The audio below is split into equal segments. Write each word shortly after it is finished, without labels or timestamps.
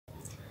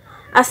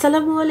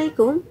আসসালামু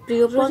আলাইকুম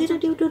প্রিয় প্রজিটা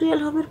টিউটোরিয়াল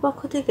হোমের পক্ষ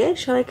থেকে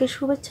সবাইকে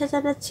শুভেচ্ছা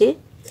জানাচ্ছি।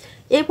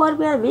 এই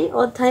পর্বে আমি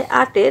অধ্যায়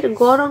 8-এর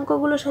গড়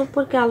অঙ্কগুলো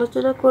সম্পর্কে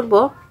আলোচনা করব।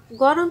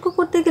 গড় অঙ্ক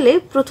করতে গেলে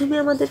প্রথমে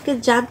আমাদেরকে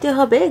জানতে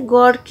হবে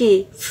গড় কি।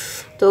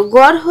 তো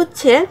গড়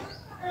হচ্ছে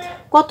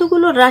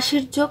কতগুলো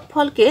রাশির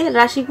যোগফলকে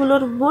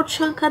রাশিগুলোর মোট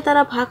সংখ্যা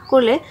দ্বারা ভাগ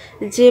করলে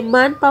যে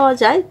মান পাওয়া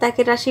যায়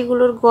তাকে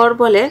রাশিগুলোর গড়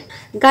বলে।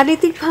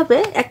 গাণিতিকভাবে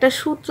একটা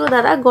সূত্র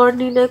দ্বারা গড়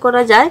নির্ণয়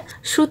করা যায়।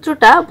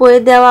 সূত্রটা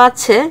বইয়ে দেওয়া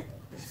আছে।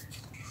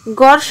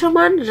 গড়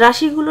সমান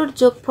রাশিগুলোর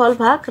যোগফল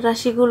ভাগ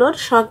রাশিগুলোর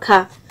সংখ্যা।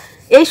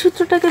 এই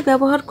সূত্রটাকে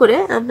ব্যবহার করে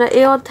আমরা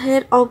এই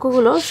অধ্যায়ের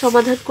অঙ্কগুলো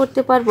সমাধান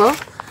করতে পারবো।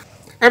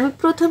 আমি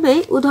প্রথমেই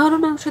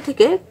উদাহরণ অংশ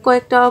থেকে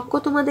কয়েকটা অঙ্ক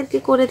তোমাদেরকে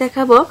করে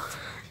দেখাবো।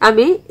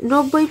 আমি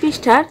 90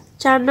 পৃষ্ঠার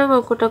 4 নং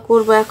অঙ্কটা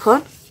করব। এখন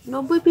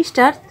 90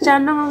 পৃষ্ঠার 4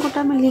 নং অঙ্কটা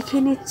আমি লিখে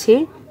নিচ্ছি।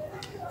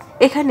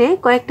 এখানে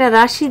কয়েকটা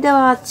রাশি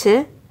দেওয়া আছে।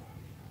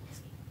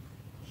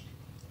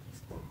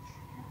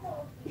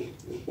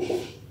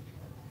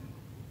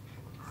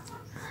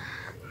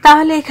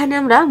 তাহলে এখানে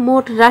আমরা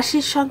মোট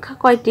রাশির সংখ্যা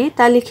কয়টি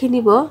তা লিখে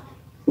নিব।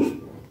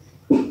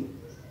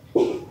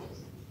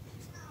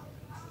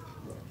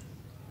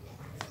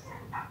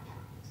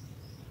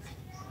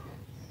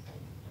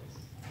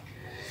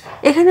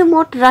 এখানে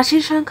মোট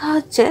রাশির সংখ্যা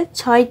হচ্ছে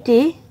 6টি।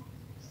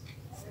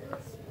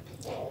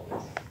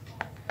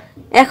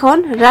 এখন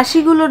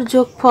রাশিগুলোর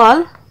যোগফল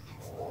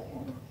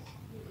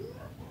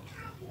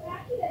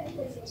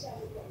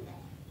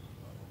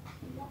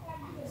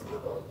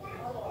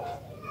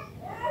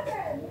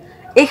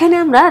এখানে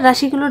আমরা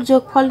রাশিগুলোর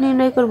যোগফল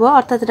নির্ণয় করব,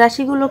 অর্থাৎ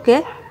রাশিগুলোকে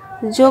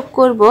যোগ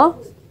করব।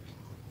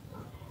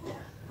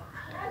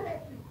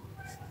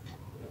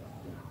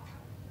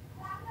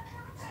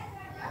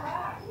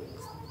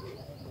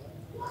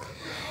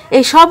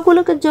 এই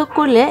সবগুলোকে যোগ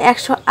করলে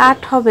 108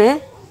 হবে।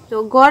 তো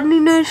গড়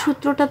নির্ণয়ের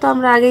সূত্রটা তো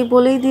আমরা আগেই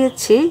বলেই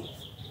দিয়েছি।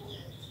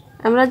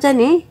 আমরা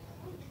জানি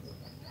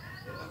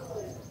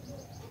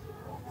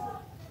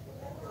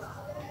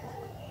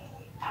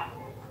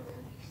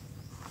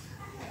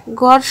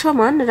গড়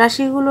সমান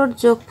রাশিগুলোর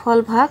যোগফল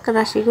ভাগ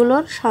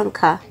রাশিগুলোর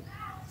সংখ্যা।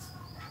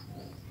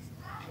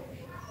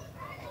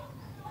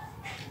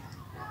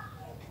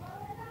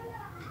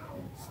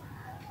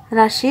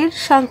 রাশির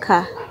সংখ্যা।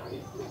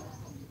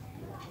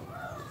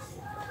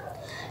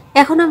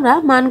 এখন আমরা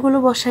মানগুলো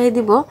বসাই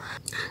দিব।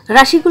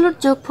 রাশিগুলোর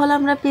যোগফল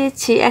আমরা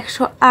পেয়েছি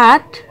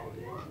 108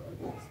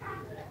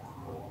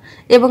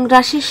 এবং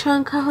রাশির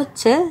সংখ্যা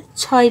হচ্ছে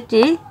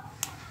 6টি।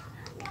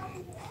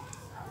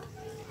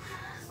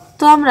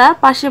 তো আমরা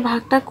পাশে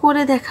ভাগটা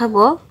করে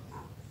দেখাবো।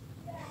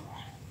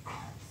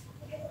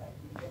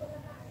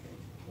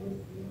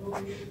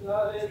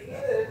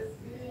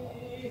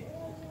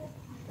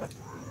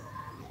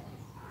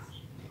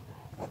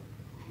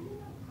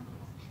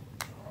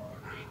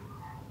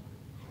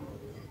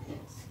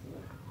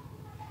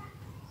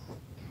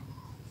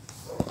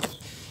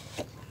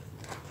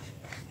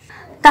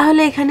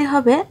 তাহলে এখানে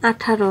হবে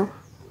 18।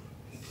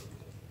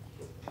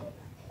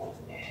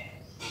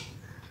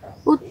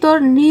 উত্তর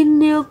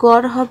নির্ণেয়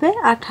গড় হবে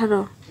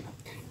 18।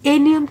 এই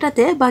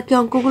নিয়মটাতে বাকি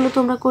অঙ্কগুলো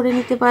তোমরা করে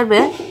নিতে পারবে।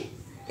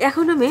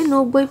 এখন আমি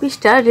 90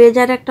 পৃষ্ঠা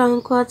রেজার একটা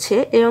অঙ্ক আছে,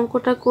 এই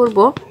অঙ্কটা করব।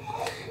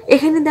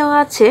 এখানে দেওয়া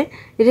আছে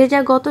রেজা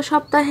গত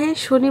সপ্তাহে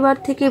শনিবার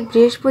থেকে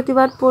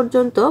বৃহস্পতিবার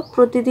পর্যন্ত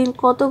প্রতিদিন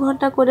কত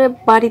ঘন্টা করে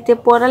বাড়িতে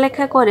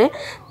পড়ালেখা করে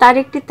তার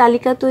একটি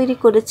তালিকা তৈরি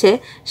করেছে।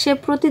 সে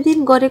প্রতিদিন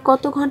গড়ে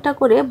কত ঘন্টা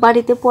করে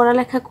বাড়িতে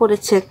পড়ালেখা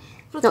করেছে।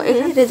 তো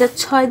এখানে রেজা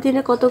 6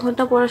 দিনে কত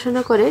ঘন্টা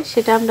পড়াশোনা করে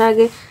সেটা আমরা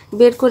আগে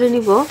বের করে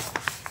নিব।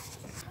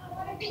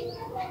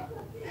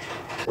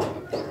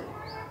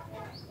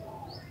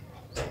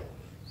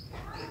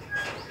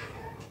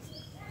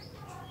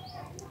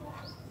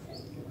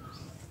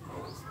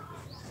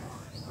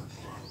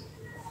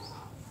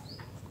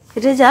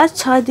 রেজা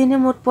 6 দিনে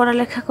মোট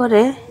পড়ালেখা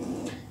করে।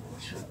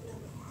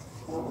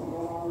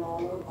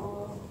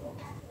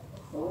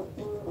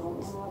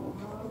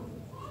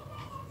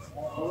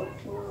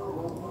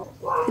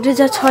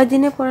 রেজা 6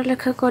 দিনে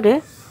পড়ালেখা করে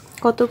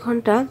কত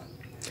ঘন্টা?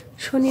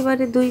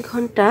 শনিবারে 2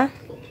 ঘন্টা,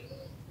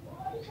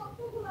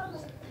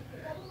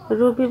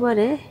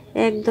 রবিবারে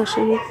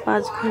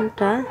 1.5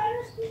 ঘন্টা,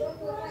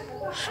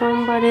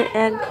 সোমবারে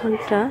 1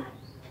 ঘন্টা,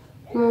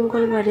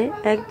 মঙ্গলবারে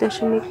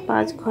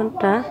 1.5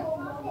 ঘন্টা,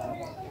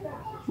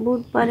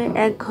 বুধবারে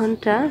 1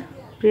 ঘন্টা,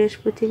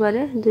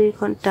 বৃহস্পতিবারে 2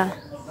 ঘন্টা।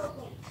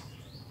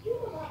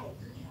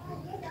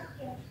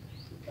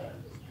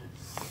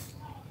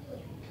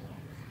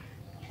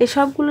 এই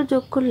সবগুলো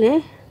যোগ করলে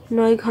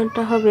 9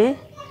 ঘন্টা হবে।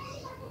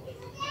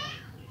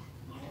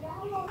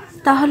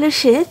 তাহলে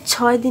সে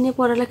 6 দিনে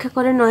পড়ালেখা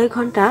করে 9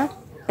 ঘন্টা।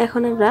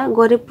 এখন আমরা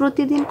গড়ে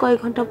প্রতিদিন কয়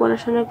ঘন্টা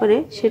পড়াশোনা করে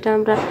সেটা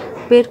আমরা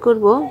বের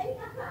করব।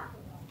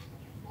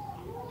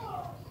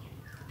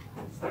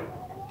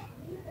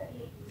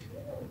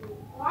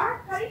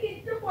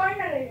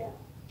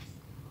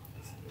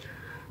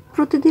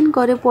 প্রতিদিন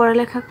গড়ে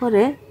পড়ালেখা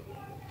করে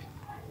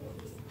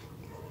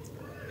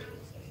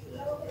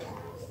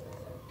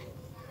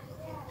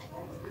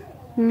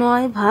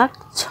 9 ভাগ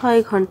 6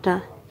 ঘন্টা।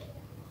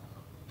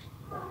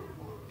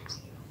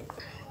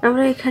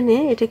 আমরা এখানে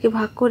এটাকে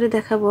ভাগ করে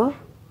দেখাবো।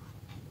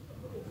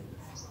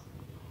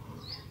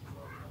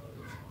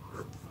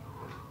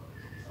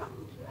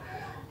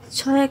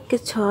 6 একে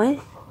 6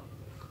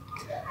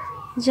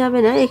 যাবে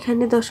না,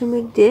 এখানে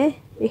দশমিক দিয়ে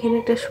এখানে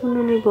একটা শূন্য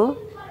নিব।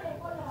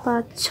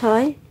 5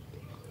 6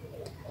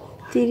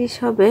 30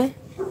 হবে।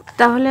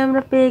 তাহলে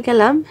আমরা পেয়ে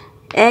গেলাম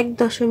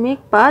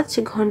 1.5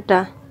 ঘন্টা।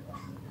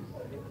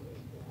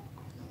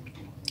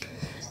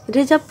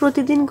 রেজা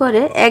প্রতিদিন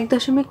করে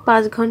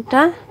 1.5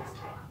 ঘন্টা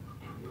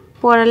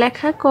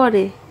পড়ালেখা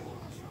করে।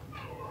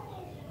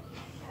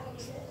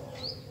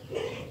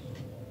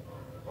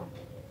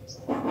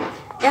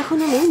 এখন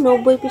আমি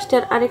 90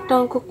 পৃষ্ঠার আরেকটা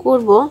অঙ্ক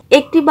করব।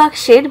 একটি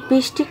বাক্সের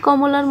 20টি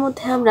কমলার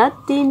মধ্যে আমরা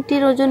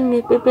 3টির ওজন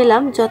মেপে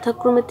পেলাম,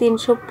 যথাক্রমে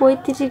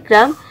 335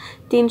 গ্রাম,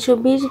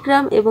 320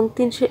 গ্রাম এবং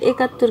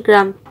 371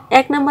 গ্রাম।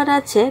 1 নম্বরে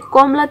আছে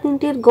কমলা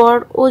 3টির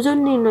গড় ওজন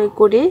নির্ণয়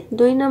করে।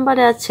 2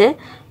 নম্বরে আছে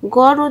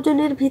গড়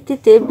ওজনের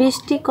ভিত্তিতে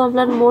 20টি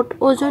কমলার মোট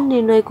ওজন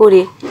নির্ণয়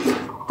করি।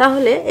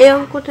 তাহলে এই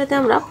অঙ্কটাতে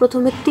আমরা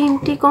প্রথমে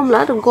 3টি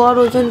কমলার গড়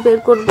ওজন বের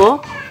করব।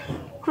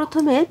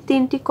 প্রথমে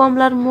 3টি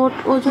কমলার মোট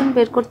ওজন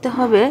বের করতে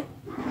হবে।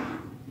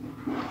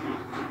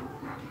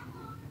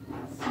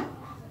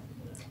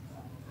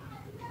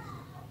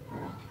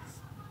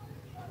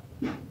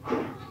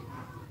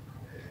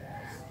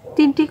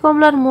 তিনটি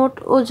কমলার মোট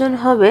ওজন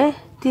হবে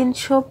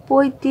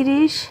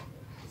 335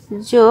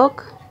 যোগ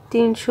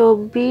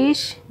 320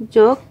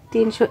 যোগ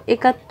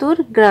 371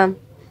 গ্রাম।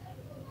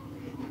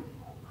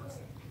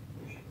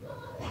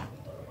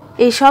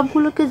 এই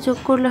সবগুলোকে যোগ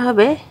করলে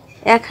হবে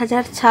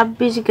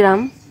 1026 গ্রাম।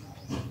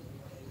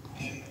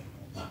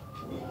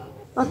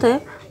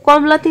 অতএব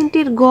কমলা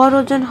 3টির গড়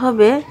ওজন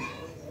হবে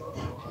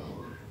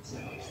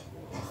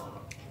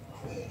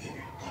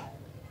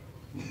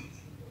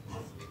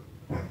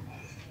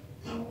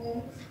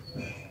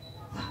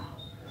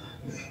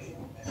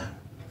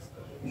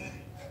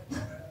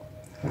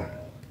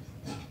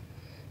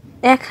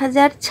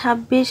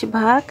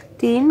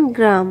 1026/3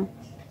 গ্রাম।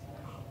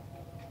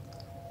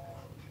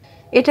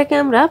 এটাকে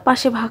আমরা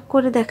পাশে ভাগ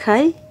করে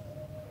দেখাই।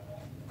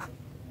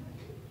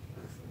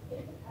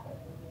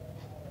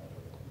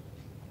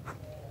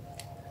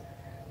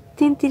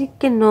 3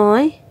 তিরিকে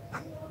 9,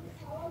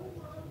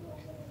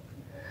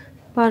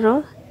 12,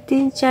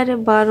 3 4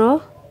 12,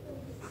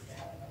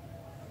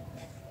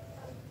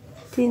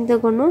 3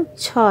 দুগুণ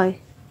 6।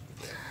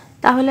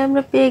 তাহলে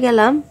আমরা পেয়ে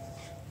গেলাম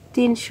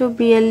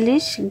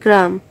 342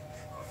 গ্রাম।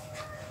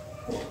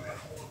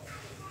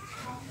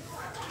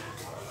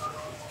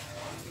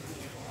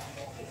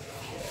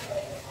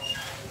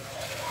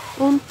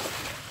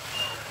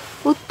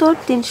 উত্তর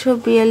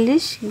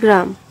 342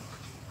 গ্রাম।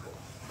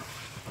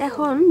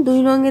 এখন 2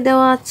 নঙ্গে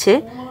দেওয়া আছে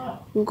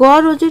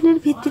গড় ওজনের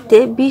ভিত্তিতে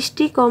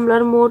 20টি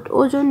কমলার মোট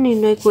ওজন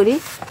নির্ণয় করি।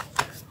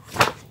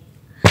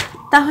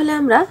 তাহলে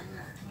আমরা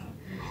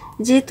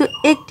যেহেতু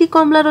একটি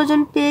কমলার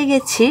ওজন পেয়ে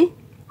গেছি,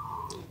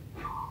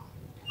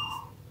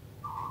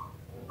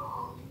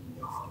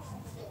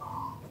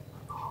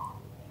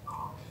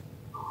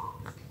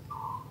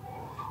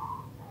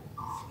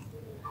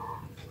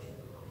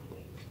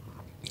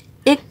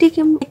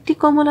 একটি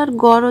কমলার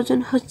গড়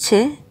ওজন হচ্ছে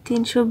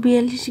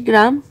 342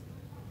 গ্রাম।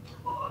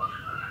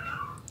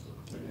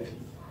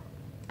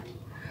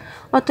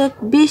 অতএব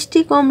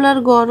 20টি কমলার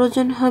গড়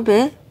ওজন হবে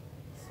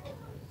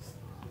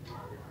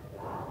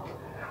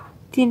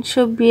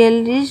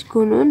 342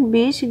 গুণন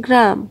 20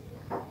 গ্রাম।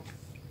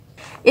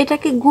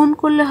 এটাকে গুণ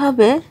করলে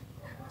হবে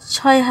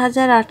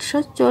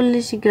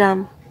 6840 গ্রাম।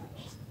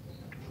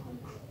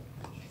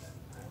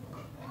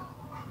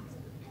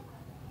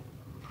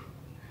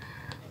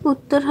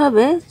 উত্তর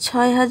হবে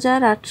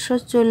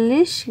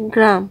 6840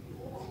 গ্রাম।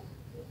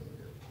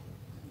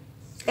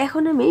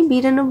 এখন আমি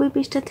 92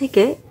 পৃষ্ঠা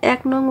থেকে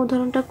 1 নং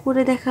উদাহরণটা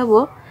করে দেখাবো।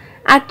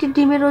 8টি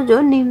ডিমের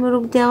ওজন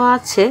নিম্নরূপ দেওয়া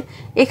আছে।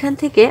 এখান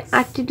থেকে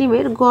 8টি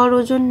ডিমের গড়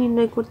ওজন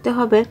নির্ণয় করতে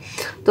হবে।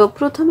 তো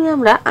প্রথমে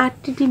আমরা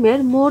 8টি ডিমের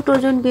মোট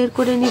ওজন বের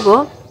করে নিব।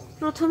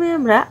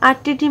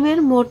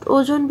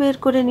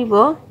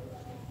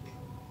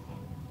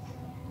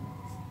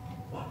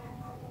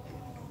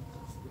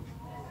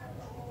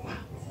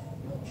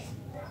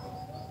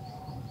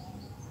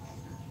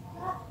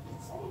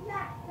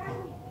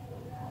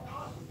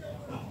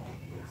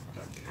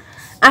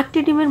 8টি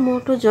ডিমের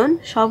মোট ওজন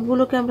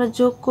সবগুলোকে আমরা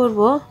যোগ করব।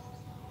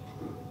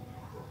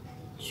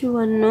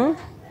 54,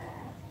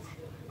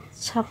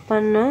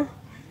 56,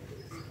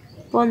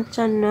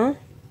 55,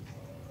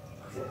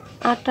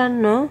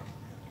 58,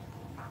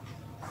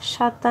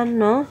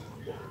 57,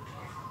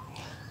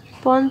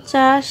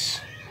 50,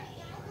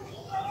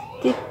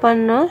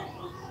 53,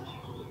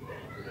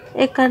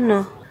 51।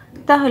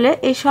 তাহলে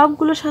এই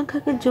সবগুলো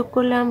সংখ্যাকে যোগ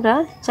করলে আমরা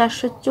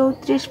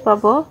 434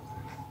 পাবো।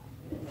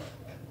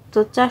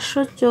 তো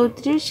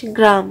 434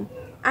 গ্রাম।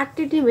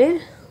 8টি ডিমের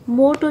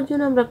মোট ওজন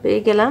আমরা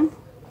পেয়ে গেলাম।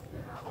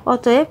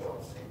 অতএব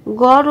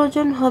গড়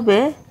ওজন হবে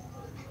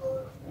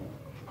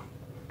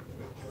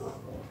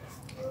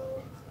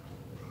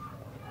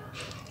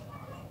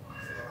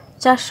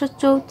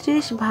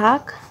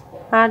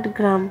 434/8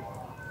 গ্রাম।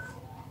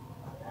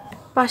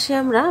 পাশে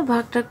আমরা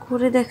ভাগটা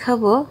করে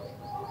দেখাবো।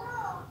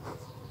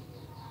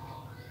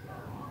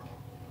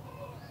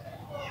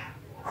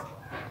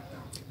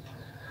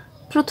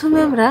 প্রথমে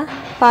আমরা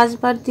 5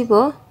 বার দিব,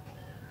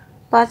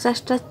 5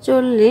 8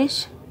 40।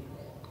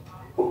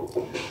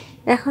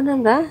 এখন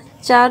আমরা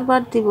 4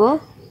 বার দিব,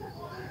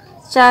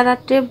 4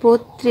 8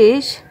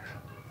 32।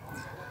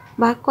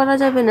 ভাগ করা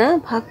যাবে না,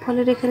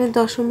 ভাগফলের এখানে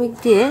দশমিক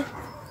দিয়ে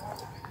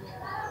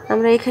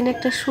আমরা এখানে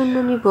একটা শূন্য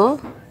নিব।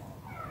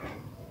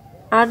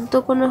 8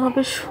 দোকানে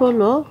হবে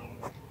 16,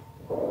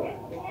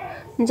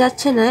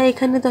 যাচ্ছে না,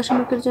 এখানে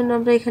দশমিকের জন্য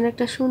আমরা এখানে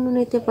একটা শূন্য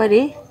নিতে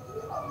পারি।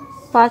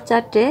 5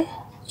 8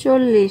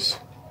 40।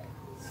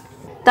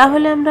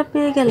 তাহলে আমরা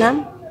পেয়ে গেলাম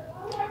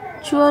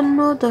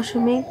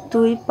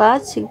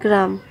 54.25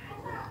 গ্রাম।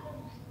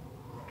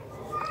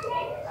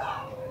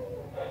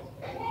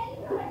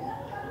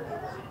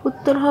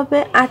 উত্তর হবে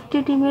 8টি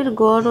ডিমের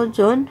গড়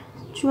ওজন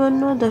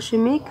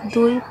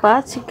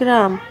 54.25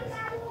 গ্রাম।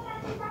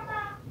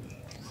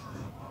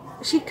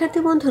 শিক্ষার্থী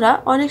বন্ধুরা,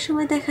 অনেক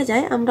সময় দেখা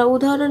যায় আমরা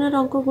উদাহরণের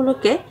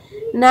অঙ্কগুলোকে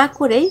না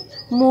করেই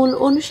মূল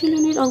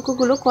অনুশীলনীর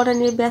অঙ্কগুলো করা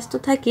নিয়ে ব্যস্ত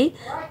থাকি।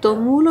 তো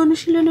মূল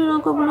অনুশীলনীর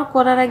অঙ্কগুলো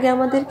করার আগে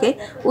আমাদেরকে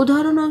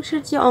উদাহরণ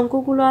অংশের যে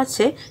অঙ্কগুলো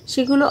আছে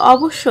সেগুলো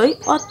অবশ্যই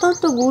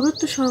অত্যন্ত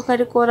গুরুত্ব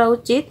সহকারে করা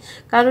উচিত,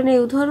 কারণ এই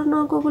উদাহরণ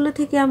অঙ্কগুলো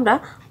থেকে আমরা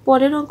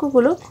পরের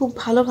অঙ্কগুলো খুব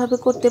ভালোভাবে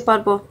করতে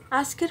পারবো।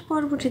 আজকের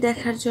পর্বটি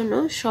দেখার জন্য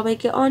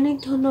সবাইকে অনেক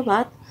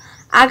ধন্যবাদ।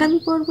 আগামী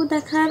পর্ব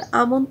দেখার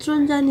আমন্ত্রণ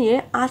জানিয়ে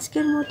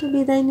আজকের মতো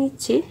বিদায়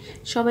নিচ্ছি।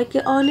 সবাইকে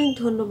অনেক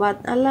ধন্যবাদ।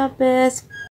 আল্লাহ হাফেজ।